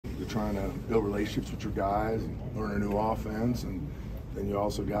trying to build relationships with your guys, and learn a new offense, and then you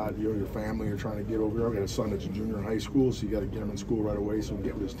also got your family you're trying to get over here. I got a son that's a junior in high school, so you got to get him in school right away so we can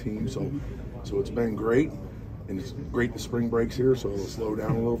get with his team. So it's been great, and it's great the spring breaks here, so it'll slow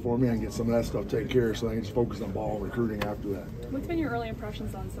down a little for me and get some of that stuff taken care of so I can just focus on ball and recruiting after that. What's been your early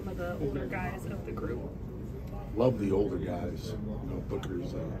impressions on some of the older guys of the group? Love the older guys.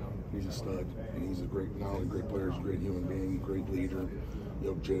 Booker's he's a stud, and he's a great, not only a great player, he's a great human being, great leader.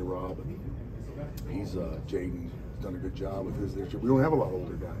 J-Rob, he's Jaden done a good job with his leadership. We don't have a lot of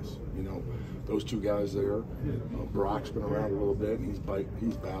older guys. Those two guys there. Brock's been around a little bit, and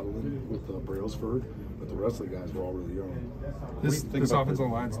he's battling with Brailsford, but the rest of the guys are all really young. This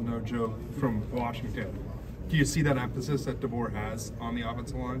offensive line's no joke from Washington. Do you see that emphasis that DeBoer has on the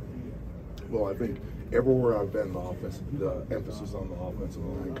offensive line? Well, I think everywhere I've been, the emphasis on the offensive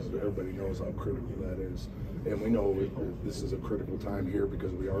line, because everybody knows how critical that is. And we know this is a critical time here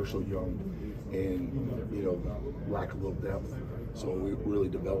because we are so young and, lack a little depth. So really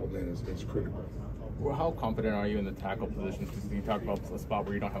development is critical. Well, how confident are you in the tackle positions? Because you talk about a spot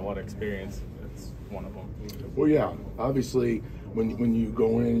where you don't have a lot of experience. It's one of them. Well, yeah. Obviously, when you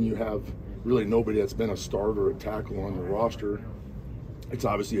go in and you have really nobody that's been a starter at tackle on the roster, it's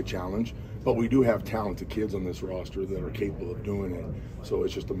obviously a challenge. But we do have talented kids on this roster that are capable of doing it. So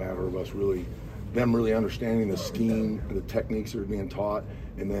it's just a matter of us really understanding the scheme, the techniques that are being taught,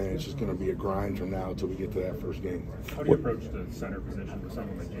 and then it's just going to be a grind from now until we get to that first game. How do you approach the center position with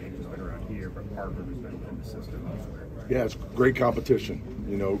someone like James who's been around here, but Parker who's been in the system elsewhere? Yeah, it's great competition.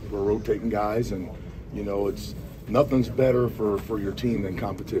 We're rotating guys, and it's nothing's better for your team than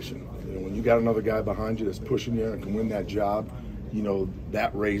competition. When you got another guy behind you that's pushing you and can win that job,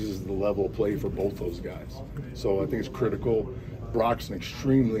 that raises the level of play for both those guys. So I think it's critical. Brock's an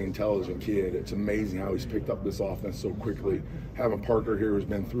extremely intelligent kid. It's amazing how he's picked up this offense so quickly. Having Parker here who's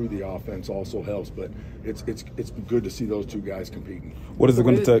been through the offense also helps, but it's good to see those two guys competing. What is it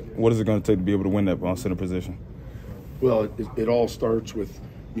going to take? What is it going to take to be able to win that center position? Well, it all starts with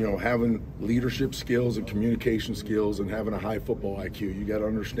having leadership skills and communication skills and having a high football IQ. You got to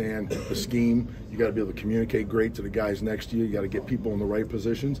understand the scheme. You got to be able to communicate great to the guys next to you. You got to get people in the right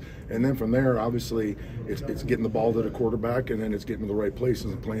positions. And then from there, obviously, it's getting the ball to the quarterback, and then it's getting to the right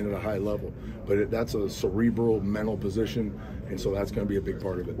places and playing at a high level. But that's a cerebral, mental position, and so that's going to be a big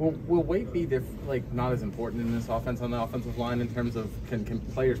part of it. Will weight be not as important in this offense on the offensive line in terms of can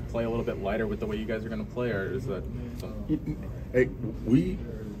players play a little bit lighter with the way you guys are going to play, or is that something? Hey,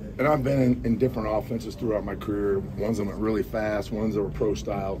 and I've been in different offenses throughout my career, ones that went really fast, ones that were pro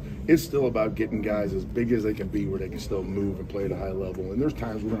style. It's still about getting guys as big as they can be where they can still move and play at a high level. And there's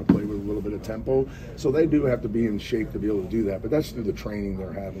times we're going to play with a little bit of tempo. So they do have to be in shape to be able to do that. But that's through the training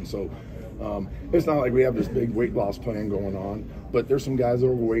they're having. So it's not like we have this big weight loss plan going on. But there's some guys that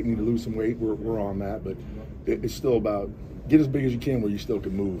are overweight and need to lose some weight. We're on that. But it's still about get as big as you can where you still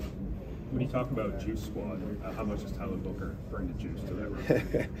can move. When you talk about juice squad, how much does Tyler Booker bring the juice to that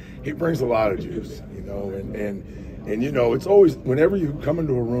room? He brings a lot of juice, and it's always, whenever you come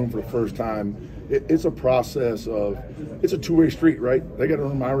into a room for the first time, it's a process of, it's a two-way street, right? They got to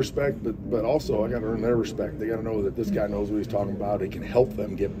earn my respect, but also I got to earn their respect. They got to know that this guy knows what he's talking about. He can help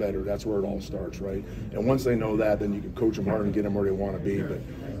them get better. That's where it all starts, right? And once they know that, then you can coach them hard and get them where they want to be.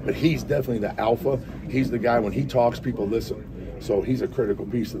 But he's definitely the alpha. He's the guy, when he talks, people listen. So he's a critical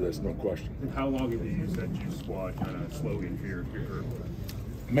piece of this, no question. And how long have you used that juice squad kind of slogan for your group?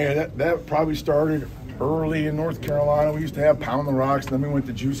 Man, that probably started early in North Carolina. We used to have Pound the Rocks, and then we went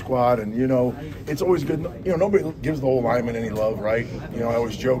to Juice Squad, and it's always good. Nobody gives the old lineman any love, right? I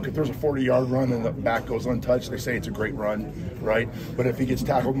always joke, if there's a 40-yard run and the back goes untouched, they say it's a great run, right? But if he gets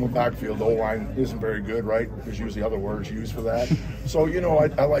tackled in the backfield, the old line isn't very good, right? There's usually other words used for that. So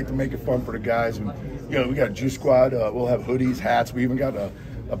I like to make it fun for the guys. And we got a Juice Squad. We'll have hoodies, hats. We even got a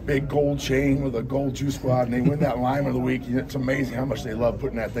big gold chain with a gold Juice Squad, and they win that Lineman of the Week. It's amazing how much they love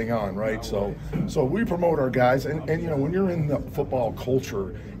putting that thing on, right? So we promote our guys, and when you're in the football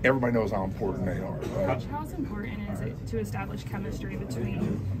culture, everybody knows how important they are. Right? How important is it to establish chemistry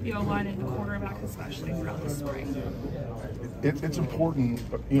between the O-line and the quarterback, especially throughout the spring? It's important,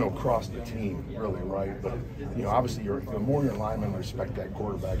 across the team, really, right? But obviously, the more your linemen respect that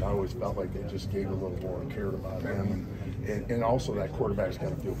quarterback, I always felt like they just gave a little more and cared about him. And also that quarterback's got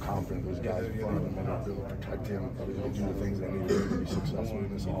to feel confident those guys in front of him and not be able to protect him, to do the things they need to do to be successful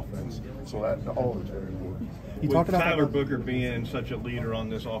in this offense. So that all is very important. With Tyler Booker being such a leader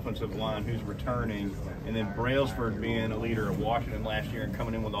on this offensive line who's returning, and then Brailsford being a leader of Washington last year and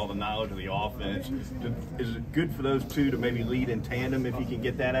coming in with all the knowledge of the offense, is it good for those two to maybe lead in tandem if you can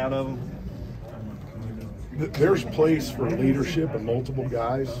get that out of them? There's place for leadership in multiple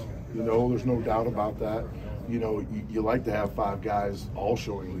guys. You know, there's no doubt about that. You know, you like to have 5 guys all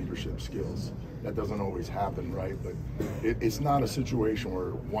showing leadership skills. That doesn't always happen, right? But it's not a situation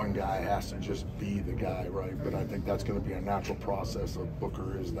where one guy has to just be the guy, right? But I think that's going to be a natural process of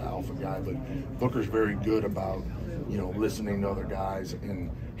Booker is the alpha guy. But Booker's very good about, you know, listening to other guys,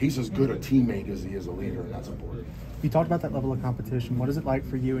 and he's as good a teammate as he is a leader, and that's important. You talked about that level of competition. What is it like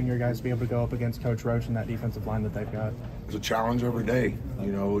for you and your guys to be able to go up against Coach Roach and that defensive line that they've got? It's a challenge every day.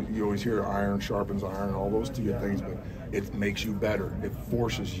 You know, you always hear iron sharpens iron, all those two things, but it makes you better. It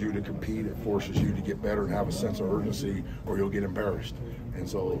forces you to compete. It forces you to get better and have a sense of urgency, or you'll get embarrassed. And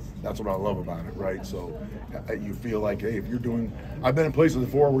so that's what I love about it, right? So you feel like, hey, if you're doing – I've been in places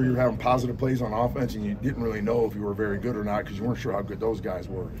before where you're having positive plays on offense and you didn't really know if you were very good or not because you weren't sure how good those guys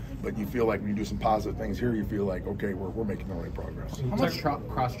were. But you feel like when you do some positive things here, you feel like, okay, we're making the right progress. How much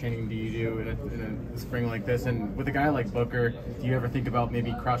cross-training do you do in a spring like this? And with a guy like Booker, do you ever think about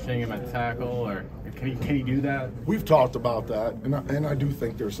maybe cross-training him at tackle, or can he do that? We've talked about that, and I do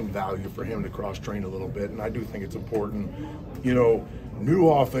think there's some value for him to cross-train a little bit, and I do think it's important. You know, new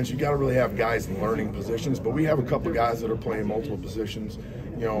offense, you got to really have guys in learning positions, but we have a couple of guys that are playing multiple positions.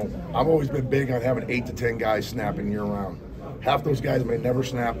 You know, I've always been big on having 8 to 10 guys snapping year-round. Half those guys may never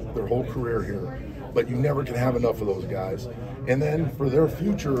snap their whole career here, but you never can have enough of those guys. And then for their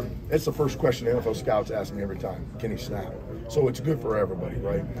future, it's the first question NFL scouts ask me every time: can he snap? So it's good for everybody,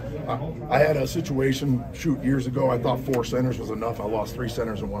 right? I had a situation, years ago, I thought 4 centers was enough. I lost 3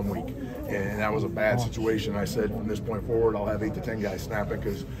 centers in 1 week, and that was a bad situation. I said, from this point forward, I'll have 8 to 10 guys snapping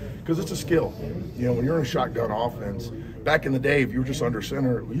because it's a skill. You know, when you're in a shotgun offense, back in the day, if you were just under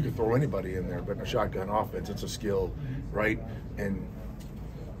center, you could throw anybody in there, but in a shotgun offense, it's a skill, right? And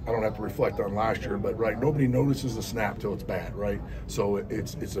I don't have to reflect on last year, but right, nobody notices the snap till it's bad, right? So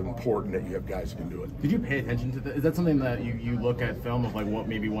it's important that you have guys who can do it. Did you pay attention to that? Is that something that you look at film of, like, what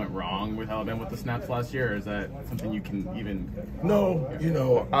maybe went wrong with Alabama with the snaps last year, or is that something you can even? No, you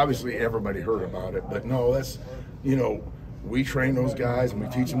know, obviously everybody heard about it, but no, that's, you know, we train those guys and we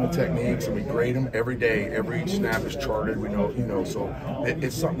teach them the techniques and we grade them every day. Every snap is charted. We know, you know, so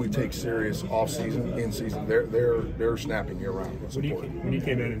it's something we take serious off season, in season. They're snapping year round. It's important. When you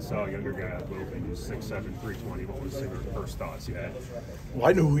came in and saw a younger guy open 6'7", 320, what was your first thoughts you had? Well,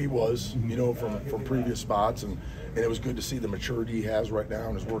 I knew who he was, you know, from previous spots, and it was good to see the maturity he has right now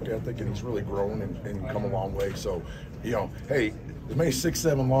and his work ethic, and he's really grown and come a long way. So, you know, hey, as many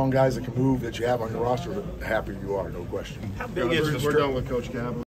 6'7" long guys that can move that you have on your roster, the happier you are, no question. How big is the we're done with Coach Kapilovic.